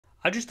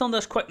I just turned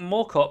this quick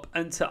mock-up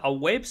into a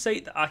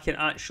website that I can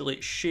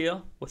actually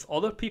share with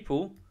other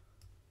people.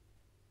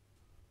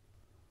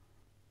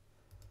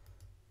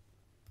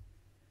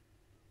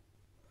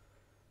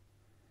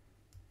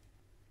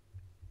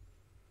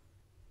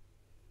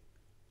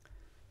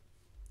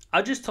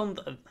 I just turned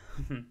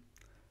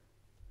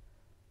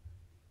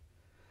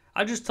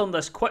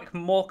this quick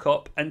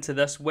mock-up into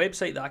this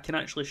website that I can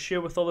actually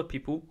share with other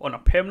people on a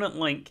permanent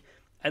link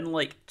in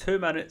like 2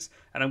 minutes,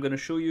 and I'm going to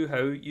show you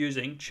how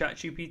using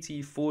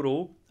ChatGPT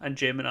 4O and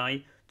Gemini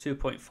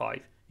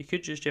 2.5. You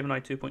could use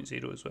Gemini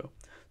 2.0 as well.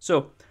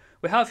 So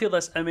we have here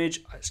this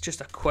image. It's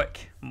just a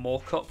quick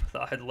mock-up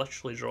that I had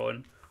literally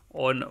drawn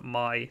on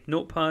my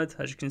notepad,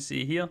 as you can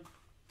see here,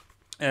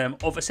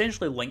 of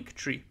essentially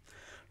Linktree,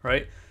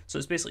 right? So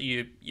it's basically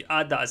you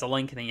add that as a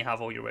link and then you have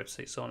all your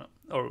websites on it,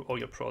 or all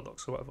your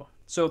products or whatever.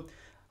 So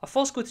I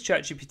first go to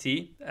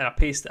ChatGPT and I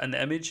paste it in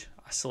the image.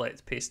 I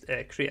select paste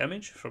create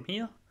image from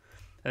here,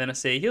 and then I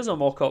say here's a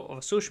mock-up of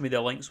a social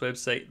media links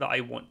website that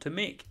I want to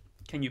make.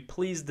 Can you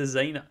please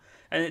design it?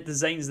 And it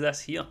designs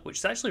this here, which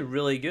is actually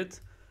really good.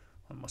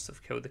 I must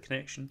have killed the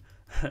connection.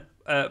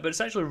 But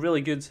it's actually a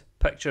really good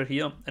picture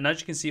here, and as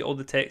you can see all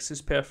the text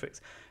is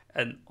perfect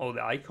and all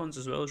the icons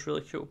as well is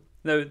really cool.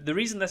 Now, the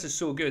reason this is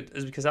so good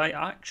is because I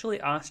actually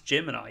asked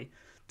Gemini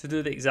to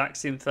do the exact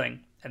same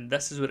thing, and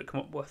this is what it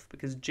came up with,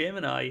 because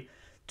Gemini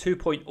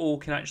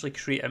 2.0 can actually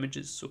create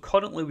images. So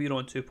currently we're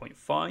on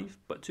 2.5,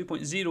 but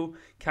 2.0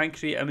 can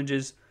create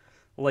images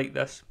like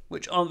this,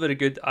 which aren't very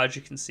good, as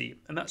you can see.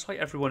 And that's why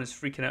everyone is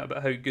freaking out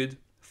about how good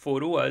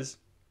 4O is,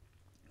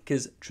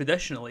 because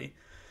traditionally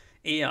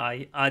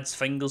AI adds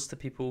fingers to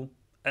people,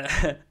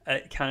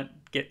 it can't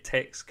get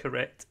text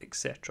correct,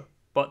 etc.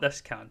 But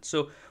this can.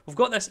 So we've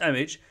got this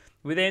image.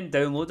 We then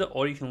download it,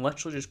 or you can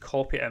literally just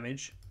copy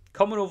image,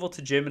 come on over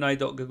to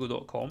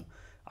gemini.google.com,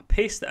 I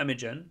paste the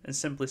image in and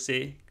simply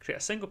say create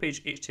a single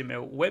page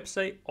HTML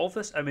website of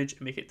this image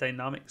and make it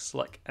dynamic,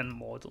 slick and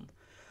modern.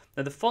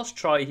 Now the first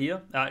try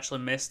here, I actually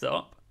messed it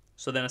up,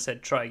 so then I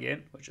said try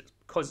again, which is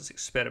because it's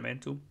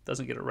experimental,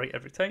 doesn't get it right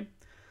every time.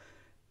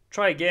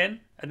 Try again,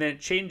 and then it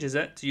changes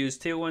it to use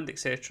Tailwind,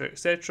 etc,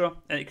 etc,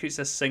 and it creates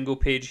a single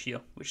page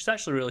here, which is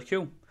actually really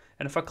cool.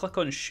 And if I click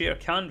on share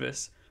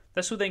canvas,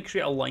 this will then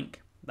create a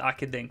link that I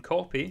could then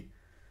copy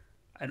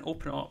and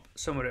open it up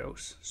somewhere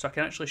else, so I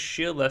can actually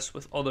share this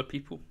with other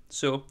people.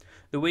 So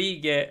the way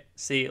you get,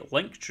 say,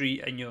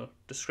 Linktree in your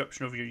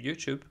description of your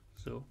YouTube,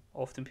 so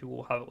often people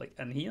will have it like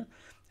in here,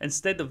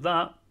 instead of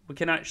that we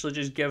can actually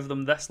just give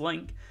them this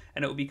link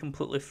and it will be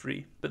completely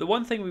free. But the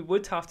one thing we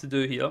would have to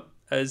do here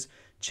is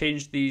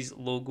change these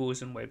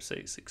logos and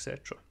websites,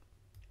 etc.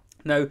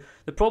 Now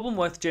the problem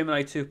with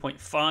Gemini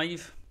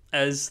 2.5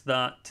 is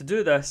that to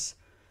do this,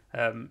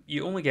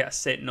 you only get a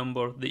set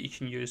number that you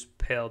can use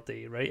per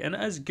day, right? And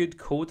it is good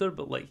coder,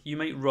 but like you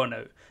might run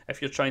out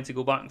if you're trying to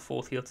go back and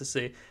forth here to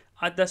say,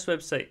 add this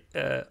website,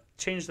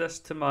 change this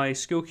to my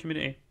school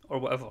community or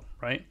whatever,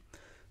 right?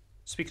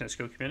 Speaking of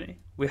school community,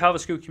 we have a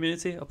school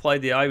community,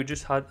 Applied AI. We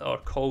just had our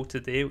call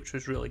today, which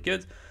was really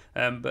good.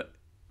 But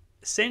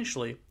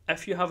essentially,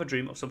 if you have a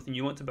dream of something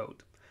you want to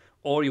build,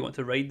 or you want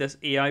to ride this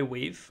AI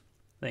wave,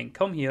 then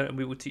come here and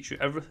we will teach you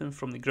everything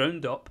from the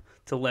ground up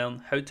to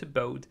learn how to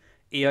build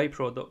AI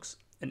products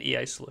and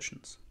AI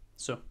solutions.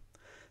 So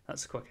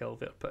that's a quick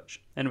elevator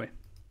pitch. Anyway,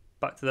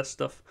 back to this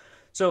stuff.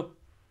 So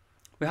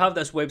we have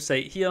this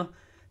website here.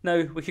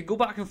 Now we could go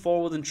back and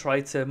forward and try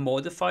to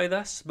modify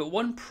this, but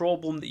one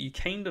problem that you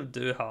kind of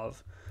do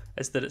have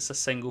is that it's a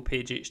single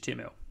page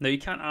HTML. Now you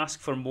can't ask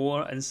for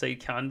more inside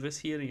Canvas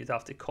here, and you'd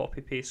have to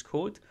copy paste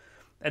code.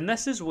 And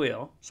this is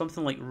where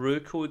something like raw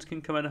code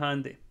can come in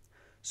handy.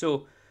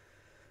 So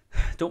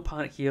don't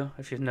panic here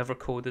if you've never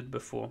coded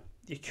before.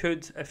 You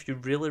could, if you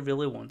really,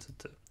 really wanted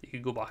to, you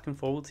could go back and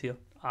forward here,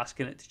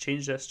 asking it to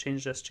change this,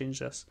 change this, change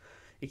this.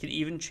 You can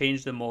even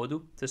change the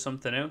model to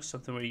something else,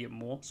 something where you get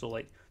more, so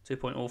like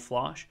 2.0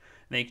 Flash,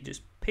 and then you can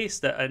just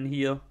paste it in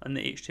here in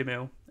the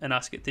HTML and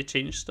ask it to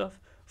change stuff.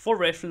 For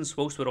reference,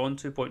 whilst we're on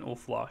 2.0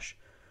 Flash,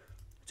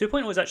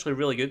 2.0 is actually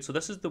really good. So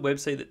this is the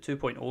website that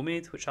 2.0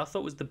 made, which I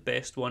thought was the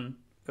best one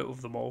out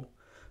of them all.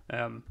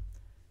 And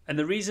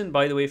the reason,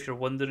 by the way, if you're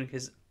wondering,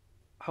 is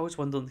I was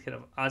wondering kind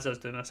of as I was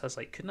doing this, I was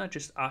like, couldn't I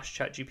just ask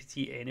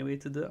ChatGPT anyway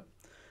to do it?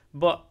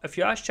 But if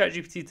you ask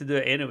ChatGPT to do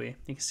it anyway,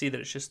 you can see that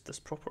it's just this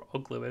proper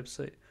ugly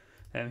website.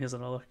 Here's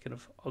another kind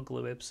of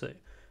ugly website.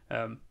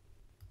 And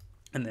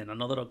then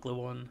another ugly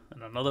one,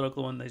 and another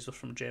ugly one. These are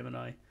from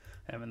Gemini,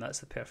 and that's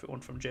the perfect one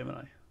from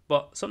Gemini.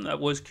 But something that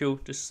was cool,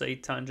 just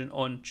side tangent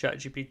on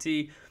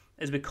ChatGPT,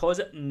 is because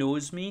it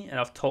knows me and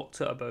I've talked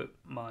to it about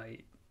my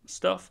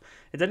stuff.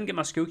 It didn't get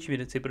my school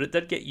community, but it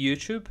did get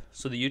YouTube,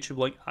 so the YouTube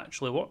link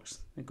actually works.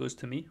 It goes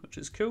to me, which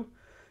is cool.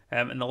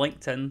 And the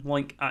LinkedIn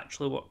link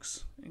actually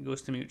works. It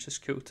goes to me, which is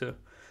cool too.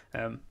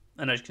 And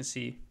as you can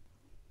see,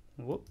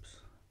 whoops,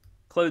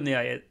 Cloud and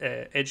AI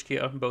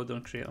Educator, Builder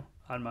and Creator,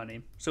 and my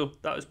name. So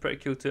that was pretty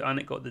cool too, and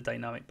it got the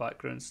dynamic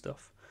background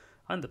stuff.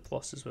 And the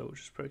plus as well,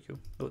 which is pretty cool,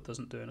 though it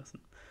doesn't do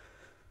anything.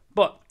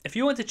 But if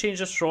you want to change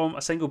this from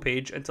a single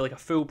page into like a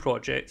full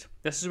project,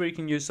 this is where you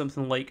can use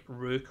something like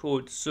raw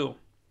code. So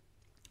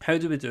how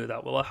do we do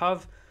that? Well, I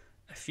have,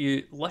 if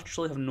you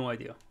literally have no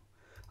idea,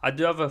 I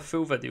do have a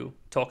full video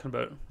talking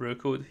about raw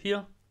code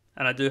here,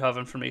 and I do have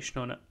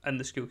information on it in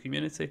the school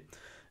community.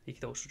 You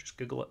could also just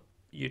Google it,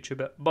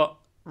 YouTube it. But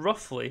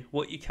roughly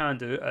what you can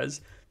do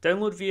is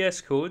download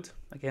VS Code.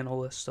 Again,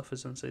 all this stuff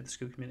is inside the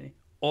school community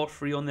or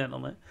free on the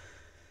internet.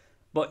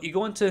 But you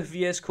go into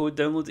VS Code,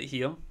 download it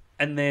here,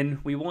 and then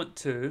we want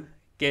to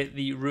get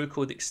the raw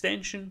code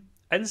extension.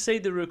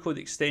 Inside the raw code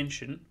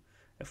extension,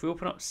 if we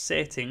open up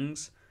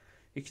settings,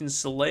 you can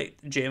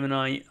select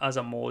Gemini as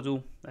a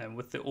model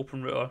with the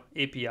OpenRouter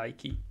API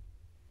key.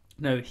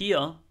 Now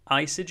here,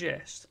 I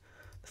suggest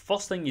the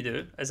first thing you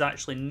do is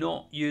actually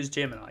not use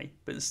Gemini,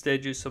 but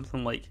instead use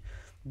something like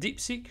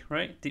DeepSeek,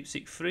 right?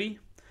 DeepSeek free.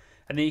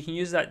 And then you can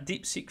use that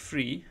DeepSeek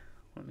free,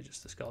 let me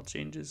just discard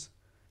changes,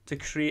 to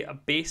create a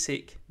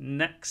basic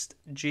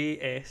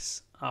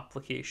Next.js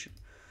application.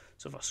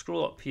 So if I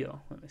scroll up here,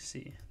 let me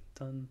see,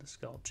 done,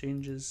 discard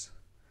changes,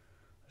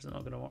 is it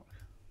not going to work?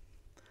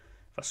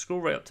 If I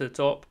scroll right up to the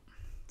top,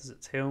 does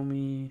it tell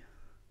me?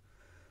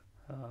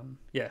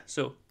 Yeah,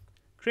 so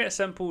create a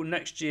simple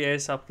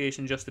Next.js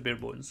application, just the bare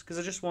bones, because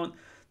I just want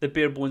the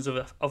bare bones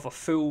of a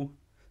full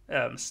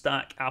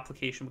stack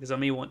application, because I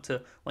may want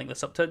to link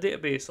this up to a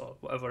database or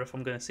whatever if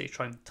I'm going to say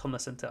try and turn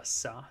this into a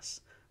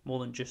SaaS more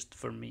than just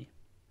for me.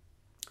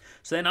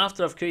 So then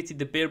after I've created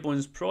the bare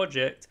bones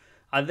project,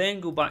 I then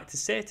go back to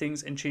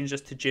settings and change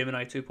this to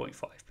Gemini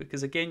 2.5,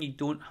 because again, you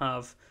don't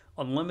have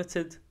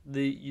unlimited,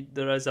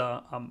 there is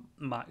a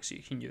max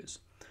you can use.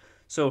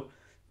 So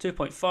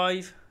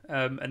 2.5,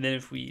 and then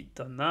if we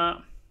done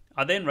that,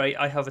 I then write,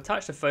 I have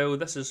attached a file,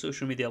 this is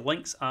social media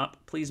links app,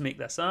 please make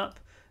this app,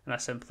 and I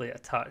simply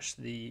attach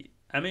the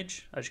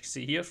image, as you can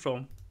see here,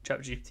 from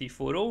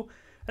GPT-4O,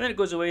 and then it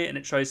goes away and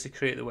it tries to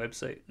create the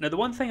website. Now the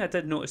one thing I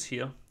did notice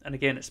here, and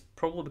again it's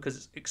probably because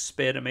it's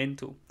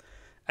experimental,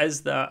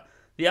 is that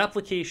the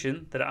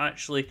application that it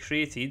actually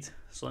created,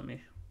 so let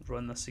me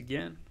run this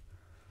again,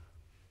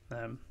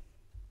 the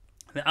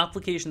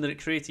application that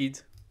it created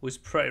was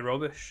pretty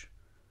rubbish.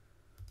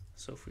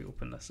 So if we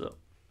open this up,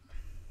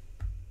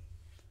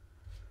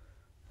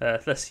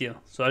 this here,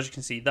 so as you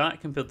can see, that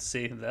compared to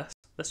say this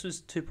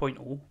was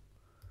 2.0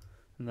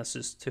 and this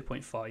is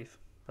 2.5,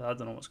 but I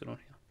don't know what's going on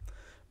here.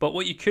 But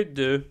what you could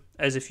do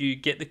is if you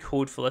get the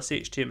code for this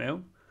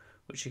HTML,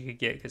 which you could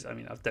get, because I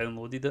mean I've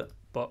downloaded it,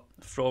 but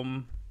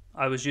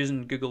I was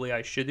using Google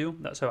AI Studio,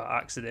 that's how I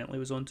accidentally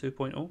was on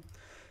 2.0.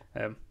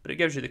 But it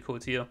gives you the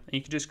code here, and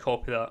you can just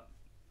copy that,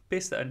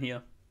 paste it in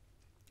here,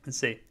 and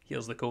say,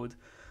 here's the code.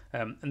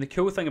 And the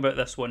cool thing about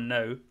this one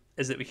now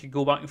is that we can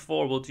go back and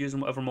forward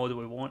using whatever model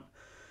we want.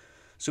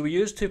 So we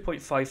use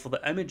 2.5 for the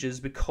images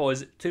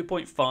because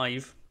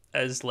 2.5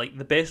 is like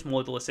the best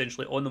model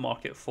essentially on the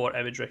market for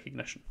image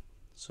recognition.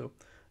 So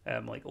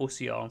like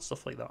OCR and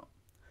stuff like that.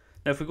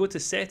 Now if we go to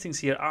settings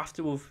here,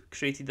 after we've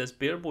created this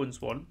bare bones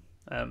one,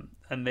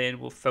 and then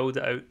we've filled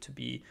it out to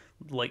be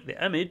like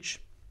the image,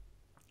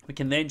 we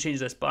can then change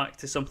this back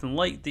to something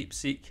like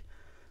DeepSeek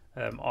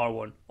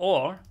R1,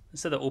 or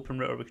instead of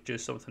OpenRouter we could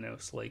use something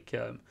else like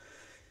you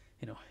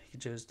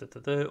could use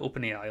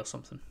OpenAI or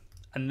something,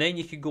 and then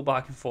you could go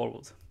back and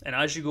forward, and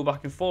as you go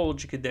back and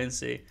forward you could then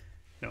say,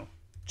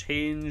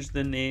 change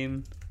the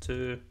name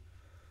to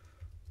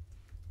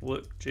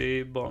Luke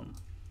J. Byrne,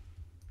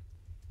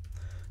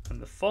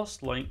 and the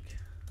first link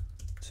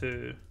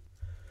to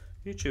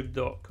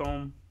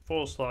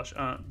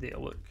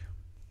youtube.com/@dataluke.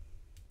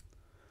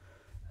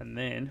 And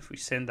then if we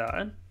send that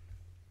in,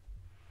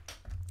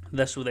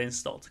 this will then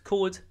start to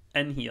code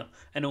in here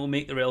and it will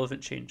make the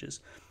relevant changes.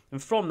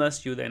 And from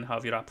this you'll then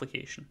have your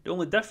application. The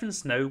only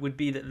difference now would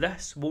be that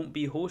this won't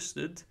be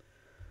hosted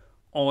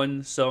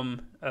on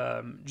some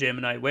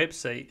Gemini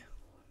website,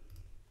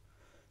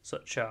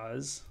 such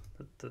as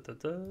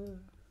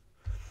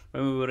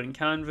when we were in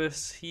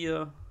Canvas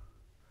here,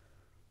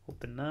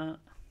 open that,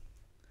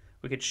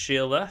 we could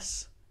share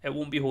this. It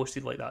won't be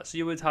hosted like that, so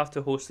you would have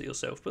to host it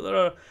yourself. But there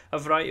are a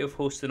variety of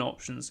hosting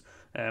options.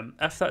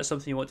 If that's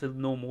something you want to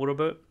know more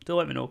about, do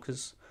let me know,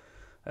 because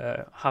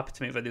happy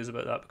to make videos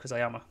about that, because I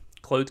am a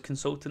cloud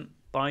consultant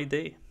by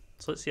day.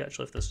 So let's see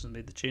actually if this has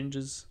made the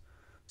changes.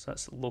 So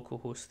that's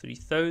localhost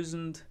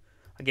 3000.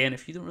 Again,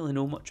 if you don't really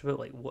know much about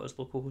like what is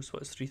localhost,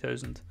 what is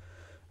 3000,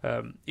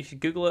 you could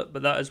Google it,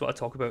 but that is what I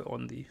talk about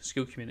on the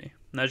school community.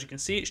 And as you can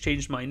see, it's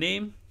changed my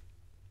name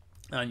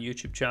and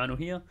YouTube channel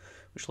here,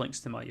 which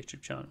links to my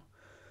YouTube channel.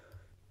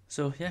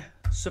 So yeah,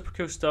 super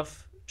cool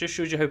stuff. Just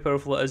shows you how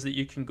powerful it is that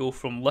you can go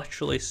from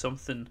literally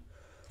something,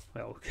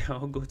 well,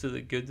 I'll go to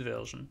the good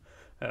version.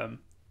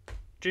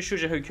 Just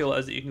shows you how cool it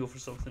is that you can go from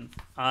something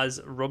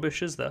as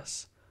rubbish as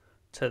this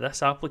to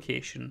this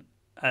application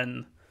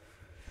in,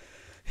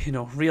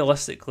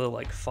 realistically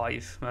like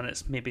 5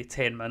 minutes, maybe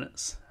 10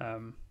 minutes,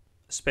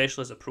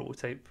 especially as a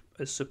prototype,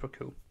 is super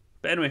cool.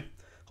 But anyway,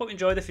 hope you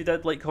enjoyed. If you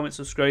did, like, comment,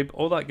 subscribe,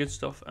 all that good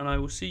stuff, and I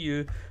will see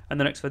you in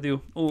the next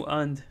video. Oh,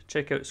 and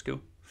check out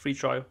school. Free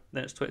trial,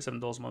 then it's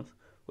 $27 a month,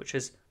 which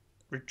is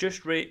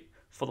reduced rate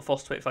for the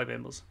first 25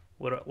 members.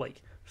 We're at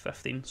like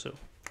 15, so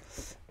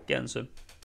get in soon.